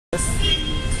Yes.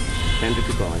 10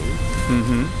 rupee coin.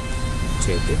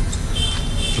 Take it.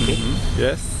 Okay.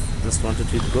 Yes. Just wanted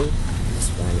to go. This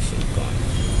vanishing coin.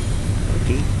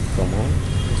 Okay. Come on.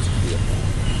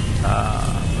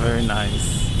 Ah, very nice.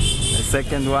 The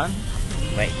second one.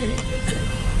 Right.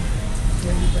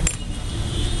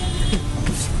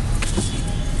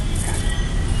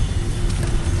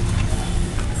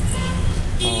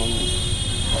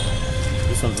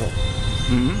 This one row.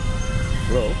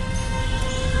 Row.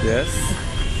 Yes.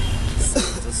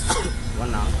 Just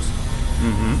one out.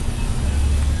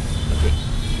 Okay.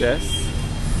 Yes.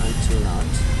 And two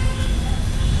out.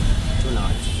 Two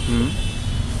out.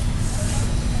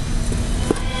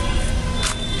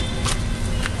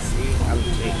 See, I'm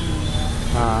three.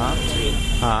 Three.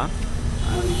 And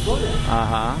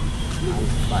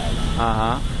five.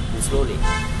 And slowly.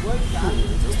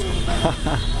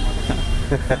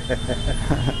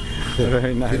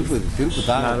 Very nice.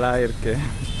 நல்லா இருக்கு.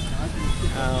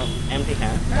 Empty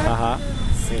hand.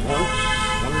 See,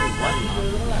 only one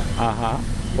now.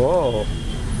 Oh.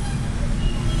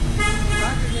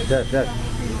 Sir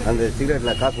அந்த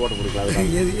சிகரெட்ல காசு போட்டு கொடுக்கலாம்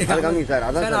அது காமிங்க sir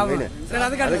அதான் sir main sir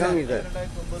அது காமிங்க சார்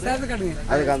சார் அது காட்டுங்க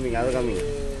அது காமிங்க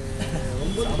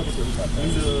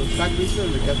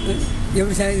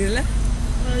எப்படி சார் இல்ல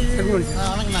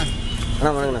வணக்கண்ணா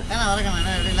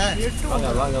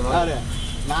வாங்க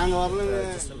நாங்க வரல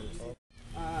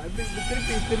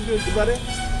திருப்பி பாரு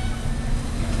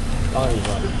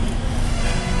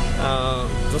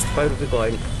Just 5 rupee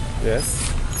coin. Yes.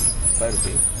 5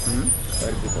 rupee.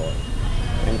 5 rupee coin.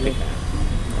 Empty hand.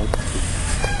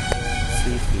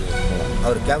 See here.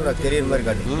 Our camera தெரியற மாதிரி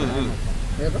காட்டு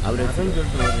அவர்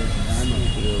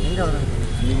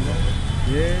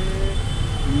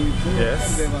Yes.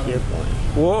 Here coin.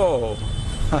 Whoa.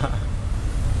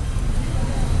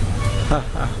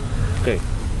 Okay.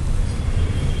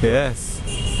 Yes.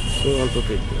 So you want to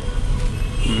put it.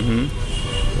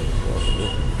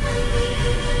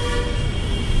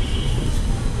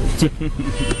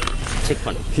 Check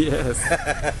one. Yes.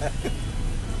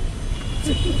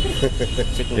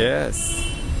 Check one. Yes.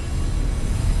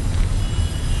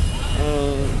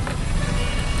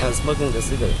 I'm smoking the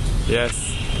cigarette. Yes.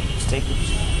 Take it.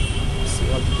 See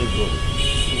what they go.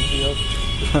 See here.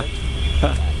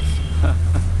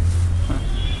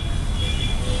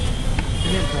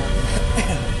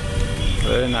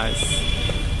 Very nice.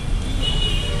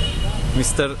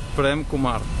 Mr. Prem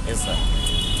Kumar, Yes, sir.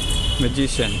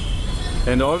 magician,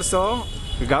 and also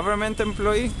government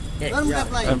employee. Yes.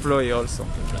 Employee also.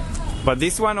 But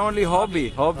this one only hobby.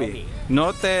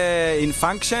 Not in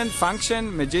function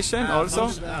magician also.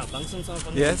 Functions of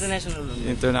Yes.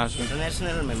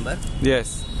 international member. Yes.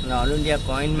 All India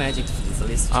coin magic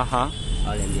specialist.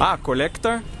 All India.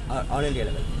 Collector. All India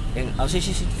level.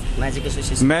 Association, magic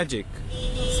association. Magic.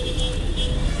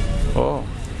 Oh.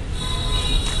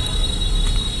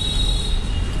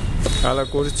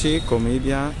 Kalakurchi,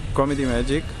 comedy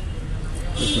magic.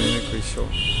 With mimicry show.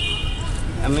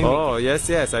 Oh, yes,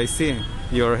 I see.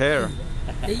 Your hair.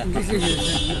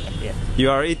 Yeah. You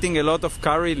are eating a lot of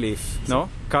curry leaf, no?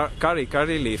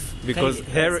 Curry leaf, because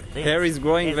hair is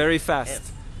growing very fast.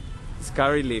 It's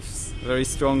curry leaves, very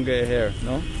strong hair,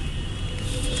 no?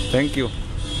 Thank you.